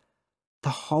day. The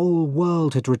whole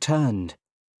world had returned.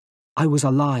 I was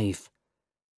alive.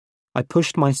 I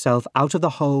pushed myself out of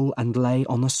the hole and lay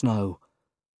on the snow.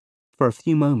 For a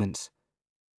few moments,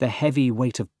 the heavy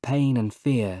weight of pain and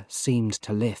fear seemed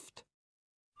to lift.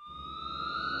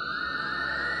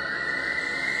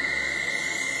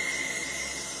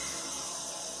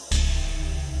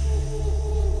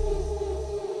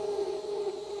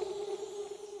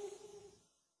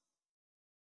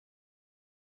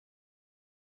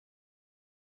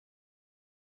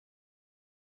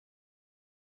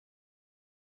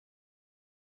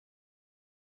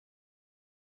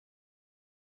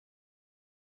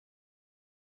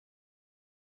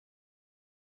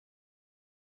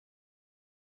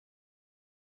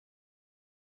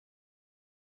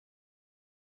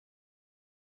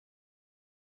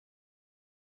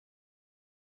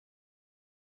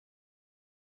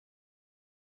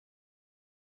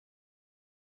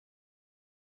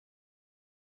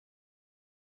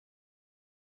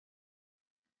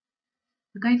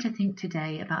 We're going to think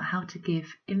today about how to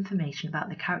give information about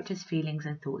the characters' feelings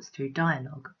and thoughts through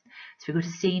dialogue. So we've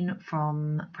got a scene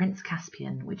from Prince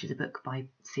Caspian, which is a book by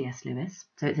C.S. Lewis.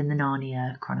 So it's in the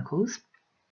Narnia Chronicles.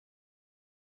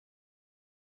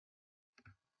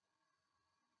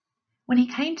 When he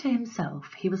came to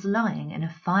himself, he was lying in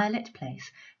a firelit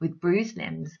place with bruised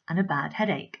limbs and a bad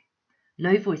headache.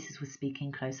 Low voices were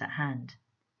speaking close at hand.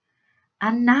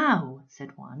 "And now,"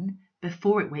 said one,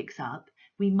 "before it wakes up,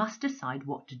 we must decide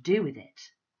what to do with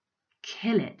it."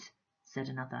 "Kill it," said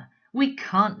another. "We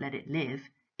can't let it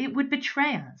live. It would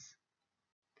betray us."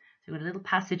 So we've got a little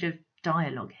passage of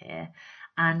dialogue here,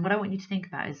 and what I want you to think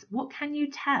about is, what can you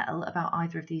tell about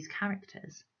either of these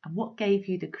characters, and what gave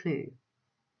you the clue?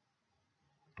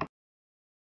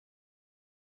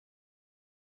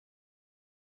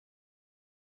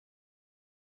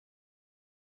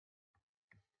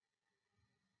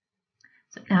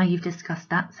 So now you've discussed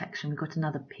that section, we've got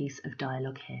another piece of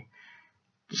dialogue here.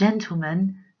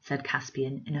 "Gentlemen," said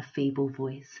Caspian in a feeble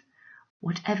voice,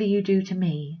 "whatever you do to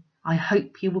me, I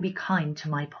hope you will be kind to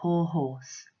my poor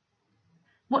horse."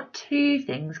 What 2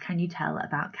 things can you tell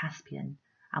about Caspian,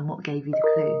 and what gave you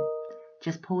the clue?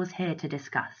 Just pause here to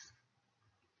discuss.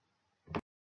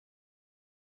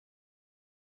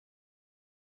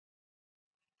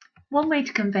 One way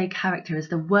to convey character is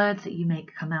the words that you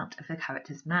make come out of the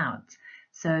characters' mouths.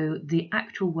 So the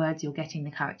actual words you're getting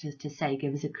the characters to say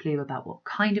give us a clue about what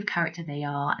kind of character they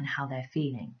are and how they're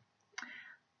feeling.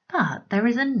 "But there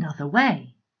is another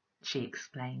way," she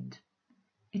explained.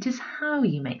 "It is how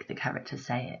you make the character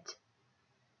say it."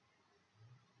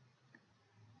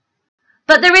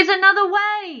 "But there is another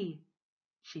way,"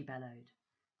 she bellowed.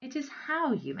 It is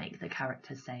how you make the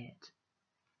character say it.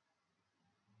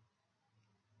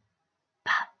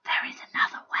 But there is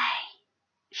another way,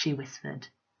 she whispered.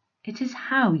 It is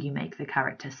how you make the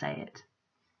character say it.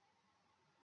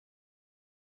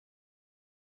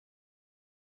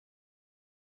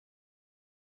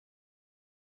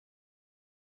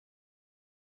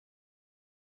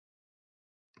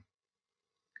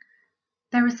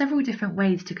 There are several different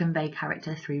ways to convey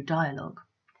character through dialogue.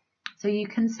 So you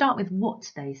can start with what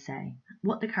they say,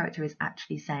 what the character is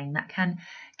actually saying. That can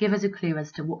give us a clue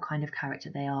as to what kind of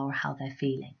character they are or how they're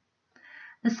feeling.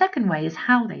 The second way is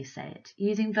how they say it,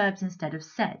 using verbs instead of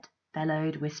said,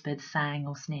 bellowed, whispered, sang,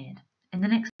 or sneered. In the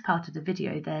next part of the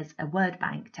video, there's a word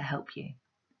bank to help you.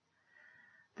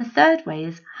 The third way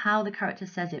is how the character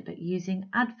says it, but using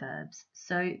adverbs.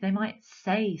 So they might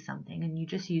say something and you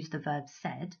just use the verb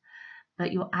said,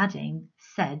 but you're adding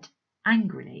said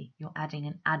angrily. You're adding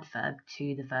an adverb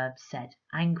to the verb said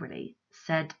angrily,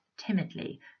 said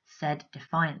timidly, said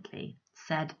defiantly,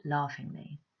 said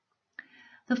laughingly.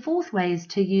 The fourth way is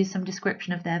to use some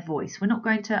description of their voice. We're not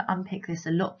going to unpick this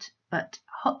a lot, but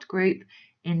Hot Group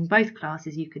in both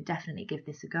classes you could definitely give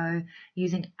this a go,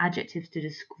 using adjectives to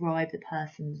describe the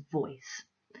person's voice.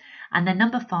 And then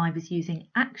number 5 is using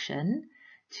action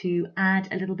to add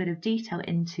a little bit of detail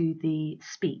into the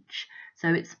speech.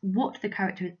 So it's what the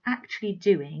character is actually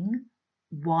doing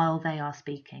while they are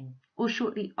speaking or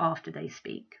shortly after they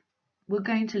speak. We're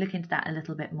going to look into that a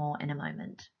little bit more in a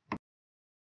moment.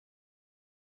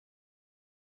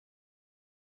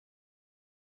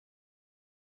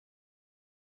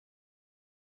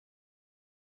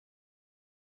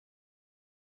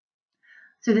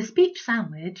 So the speech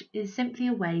sandwich is simply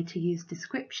a way to use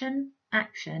description,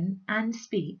 action and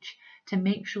speech to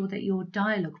make sure that your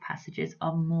dialogue passages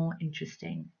are more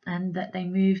interesting and that they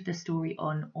move the story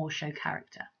on or show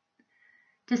character.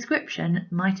 Description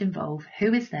might involve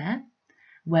who is there,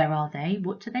 where are they,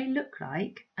 what do they look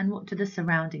like, and what do the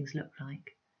surroundings look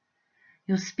like.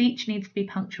 Your speech needs to be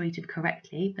punctuated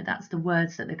correctly, but that's the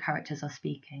words that the characters are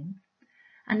speaking.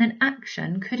 And then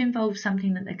action could involve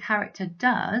something that the character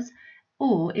does,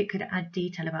 or it could add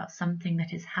detail about something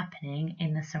that is happening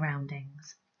in the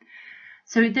surroundings.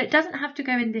 So it doesn't have to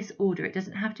go in this order. It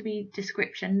doesn't have to be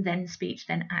description, then speech,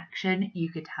 then action. You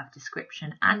could have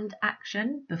description and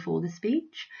action before the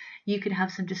speech. You could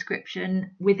have some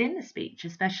description within the speech,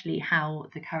 especially how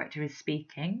the character is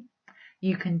speaking.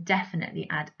 You can definitely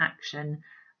add action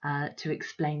to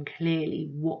explain clearly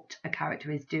what a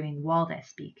character is doing while they're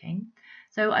speaking.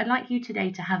 So I'd like you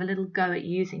today to have a little go at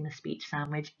using the speech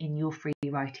sandwich in your free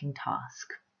writing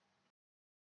task.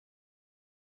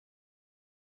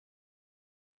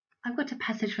 I've got a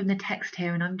passage from the text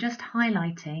here and I'm just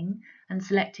highlighting and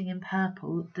selecting in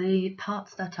purple the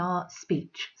parts that are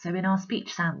speech. So in our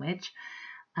speech sandwich,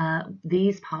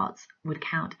 these parts would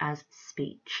count as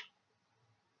speech.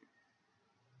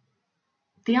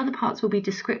 The other parts will be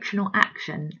description or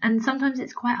action, and sometimes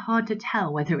it's quite hard to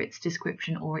tell whether it's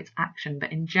description or it's action,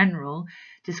 but in general,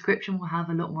 description will have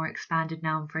a lot more expanded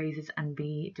noun phrases and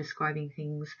be describing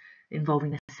things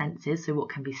involving the senses, so what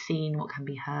can be seen, what can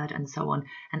be heard, and so on.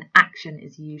 And action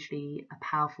is usually a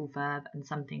powerful verb and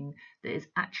something that is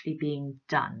actually being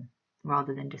done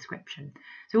rather than description.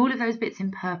 So all of those bits in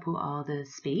purple are the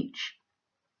speech.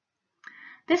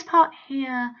 This part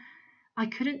here, I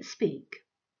couldn't speak.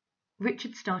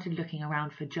 Richard started looking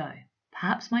around for Joe.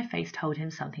 Perhaps my face told him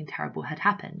something terrible had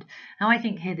happened. Now I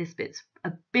think here this bit's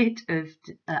a bit of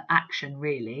action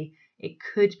really. It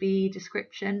could be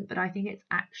description, but I think it's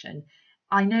action.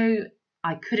 I know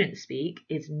I couldn't speak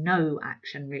is no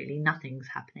action really, nothing's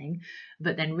happening.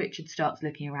 But then Richard starts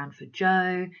looking around for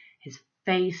Joe. His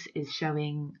face is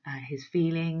showing his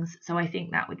feelings. So I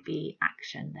think that would be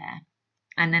action there.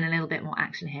 And then a little bit more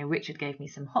action here. Richard gave me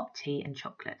some hot tea and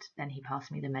chocolate. Then he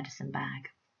passed me the medicine bag.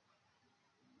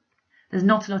 There's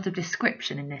not a lot of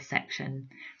description in this section,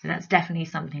 so that's definitely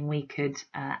something we could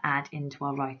add into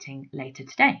our writing later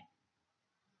today.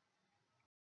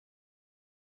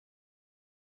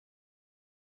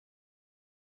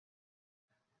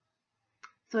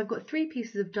 So I've got 3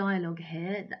 pieces of dialogue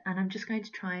here, and I'm just going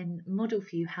to try and model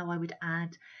for you how I would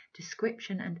add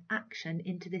description and action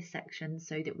into this section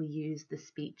so that we use the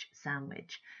speech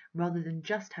sandwich. Rather than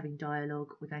just having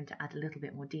dialogue, we're going to add a little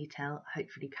bit more detail,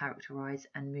 hopefully characterise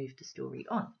and move the story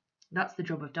on. That's the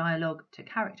job of dialogue, to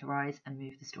characterise and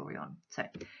move the story on. So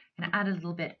I'm going to add a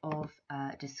little bit of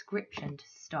description to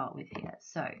start with here.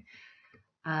 So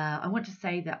I want to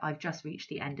say that I've just reached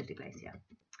the end of the glacier.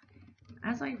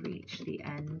 As I reach the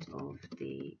end of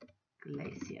the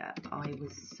glacier, I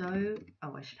was so...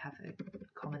 Oh, I should have a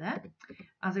comma there.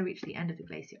 As I reached the end of the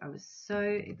glacier, I was so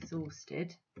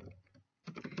exhausted,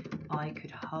 I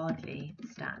could hardly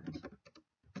stand.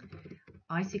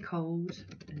 Icy cold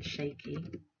and shaky,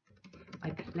 I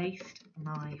placed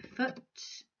my foot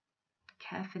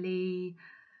carefully,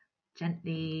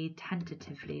 gently,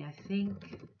 tentatively, I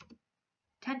think,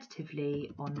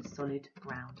 tentatively on solid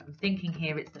ground. I'm thinking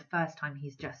here it's the first time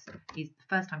he's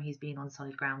been on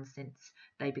solid ground since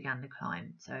they began the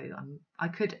climb. So I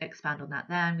could expand on that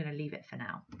there. I'm going to leave it for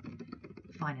now.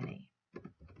 Finally,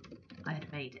 I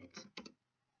had made it.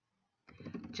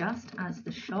 Just as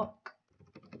the shock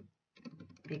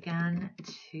began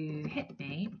to hit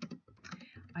me,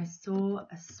 I saw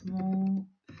a small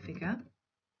figure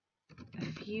a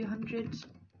few hundred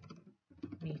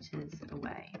meters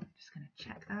away. I'm just going to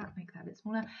check that, make that a bit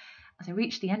smaller. As I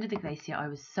reached the end of the glacier, I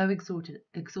was so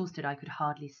exhausted I could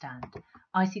hardly stand.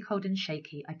 Icy cold and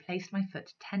shaky, I placed my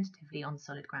foot tentatively on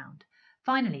solid ground.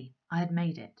 Finally, I had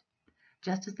made it.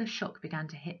 Just as the shock began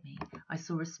to hit me, I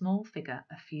saw a small figure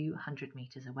a few hundred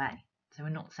meters away. So we're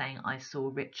not saying I saw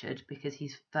Richard because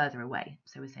he's further away.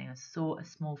 So we're saying I saw a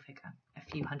small figure a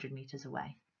few hundred meters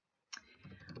away.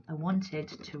 I wanted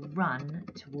to run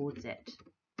towards it.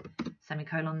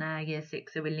 Semicolon there, year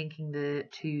 6, so we're linking the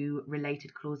two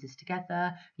related clauses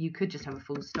together. You could just have a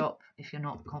full stop if you're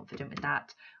not confident with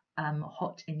that.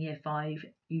 Hot in year 5,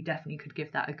 you definitely could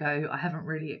give that a go. I haven't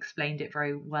really explained it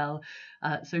very well,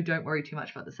 so don't worry too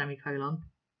much about the semicolon.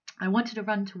 I wanted to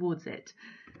run towards it.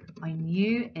 I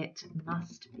knew it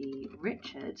must be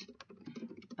Richard,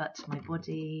 but my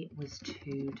body was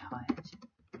too tired.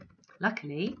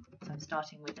 Luckily, so I'm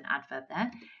starting with an adverb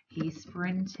there, he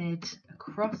sprinted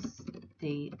across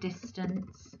the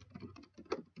distance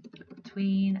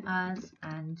between us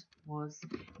and was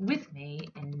with me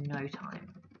in no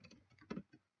time.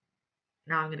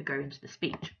 Now I'm going to go into the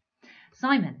speech.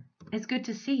 Simon, it's good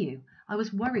to see you. I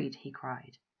was worried, he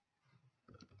cried.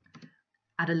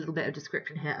 Add a little bit of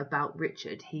description here about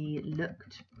Richard. He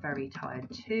looked very tired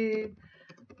too.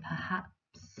 Perhaps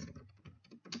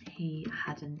he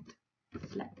hadn't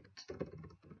slept.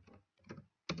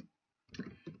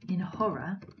 In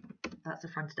horror, that's a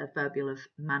fronted adverbial of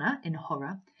manner. In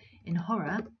horror,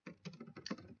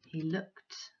 he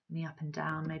looked me up and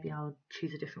down. Maybe I'll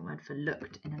choose a different word for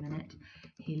looked in a minute.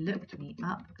 He looked me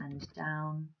up and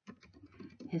down,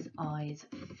 his eyes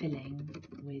filling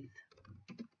with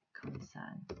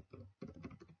concern.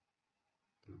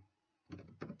 I'm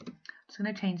just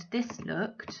going to change this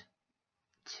looked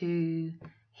to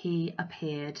he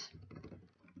appeared.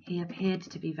 He appeared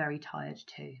to be very tired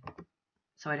too.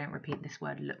 So I don't repeat this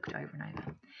word looked over and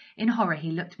over. In horror,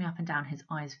 he looked me up and down, his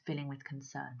eyes filling with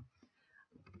concern.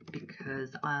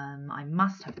 Because I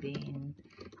must have been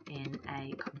in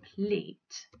a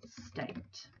complete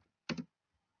state.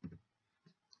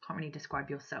 Can't really describe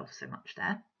yourself so much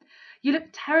there. You look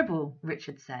terrible,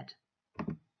 Richard said.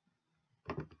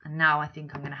 And now I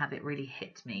think I'm going to have it really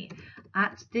hit me.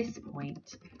 At this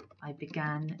point, I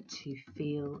began to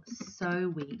feel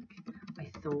so weak,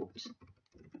 I thought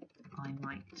I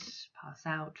might pass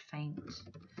out, faint.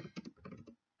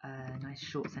 Nice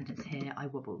short sentence here. I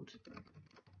wobbled.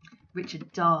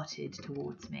 Richard darted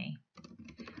towards me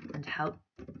and helped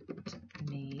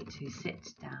me to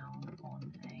sit down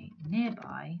on a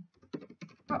nearby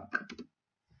rock.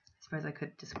 I suppose I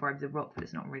could describe the rock, but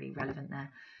it's not really relevant there.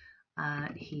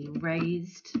 He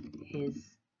raised his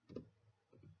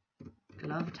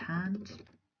gloved hand.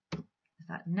 Is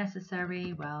that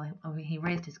necessary? Well, he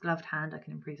raised his gloved hand, I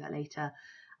can improve that later,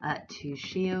 to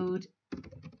shield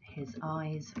his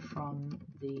eyes from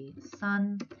the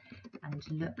sun and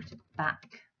looked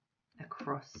back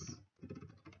across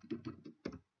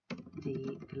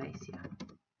the glacier.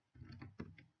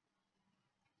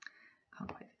 Can't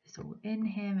quite fit this all in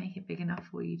here, make it big enough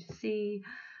for you to see.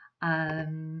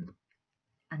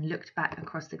 And looked back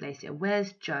across the glacier.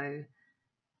 Where's Joe?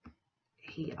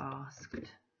 He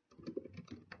asked.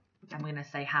 I'm going to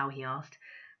say how he asked.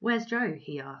 Where's Joe?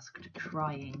 He asked,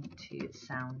 trying to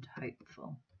sound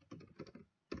hopeful.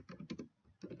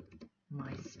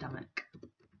 My stomach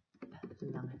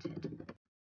plummeted.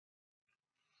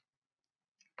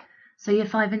 So year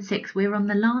 5 and 6, we're on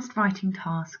the last writing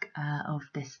task of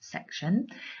this section.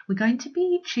 We're going to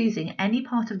be choosing any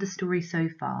part of the story so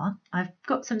far. I've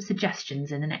got some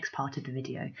suggestions in the next part of the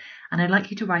video, and I'd like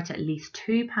you to write at least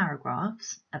 2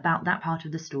 paragraphs about that part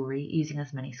of the story using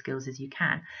as many skills as you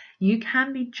can. You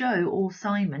can be Joe or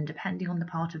Simon depending on the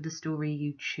part of the story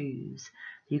you choose.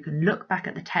 You can look back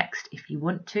at the text if you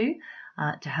want to,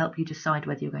 to help you decide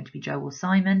whether you're going to be Joe or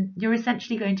Simon. You're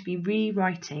essentially going to be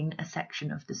rewriting a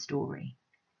section of the story.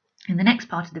 In the next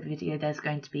part of the video, there's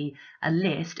going to be a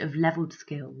list of leveled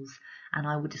skills, and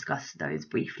I will discuss those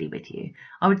briefly with you.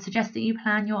 I would suggest that you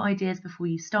plan your ideas before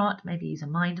you start, maybe use a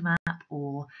mind map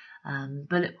or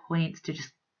bullet points to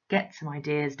just get some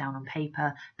ideas down on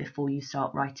paper before you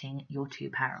start writing your 2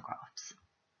 paragraphs.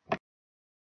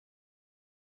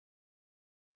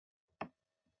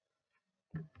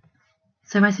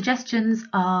 So my suggestions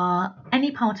are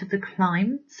any part of the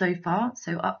climb so far,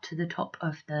 so up to the top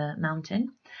of the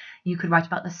mountain. You could write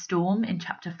about the storm in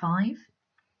chapter 5.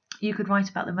 You could write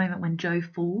about the moment when Joe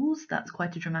falls. That's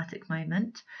quite a dramatic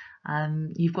moment.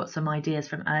 You've got some ideas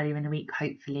from earlier in the week,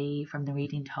 hopefully from the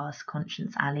reading task,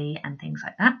 Conscience Alley and things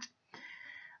like that.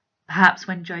 Perhaps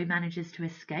when Joe manages to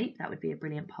escape, that would be a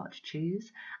brilliant part to choose.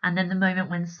 And then the moment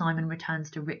when Simon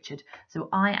returns to Richard. So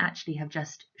I actually have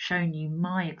just shown you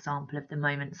my example of the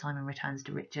moment Simon returns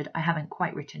to Richard. I haven't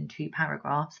quite written 2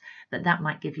 paragraphs, but that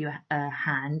might give you a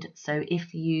hand. So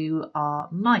if you are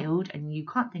mild and you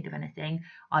can't think of anything,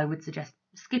 I would suggest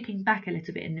skipping back a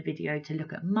little bit in the video to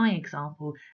look at my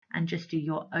example and just do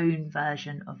your own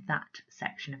version of that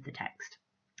section of the text.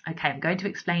 Okay, I'm going to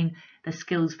explain the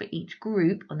skills for each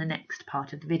group on the next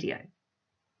part of the video.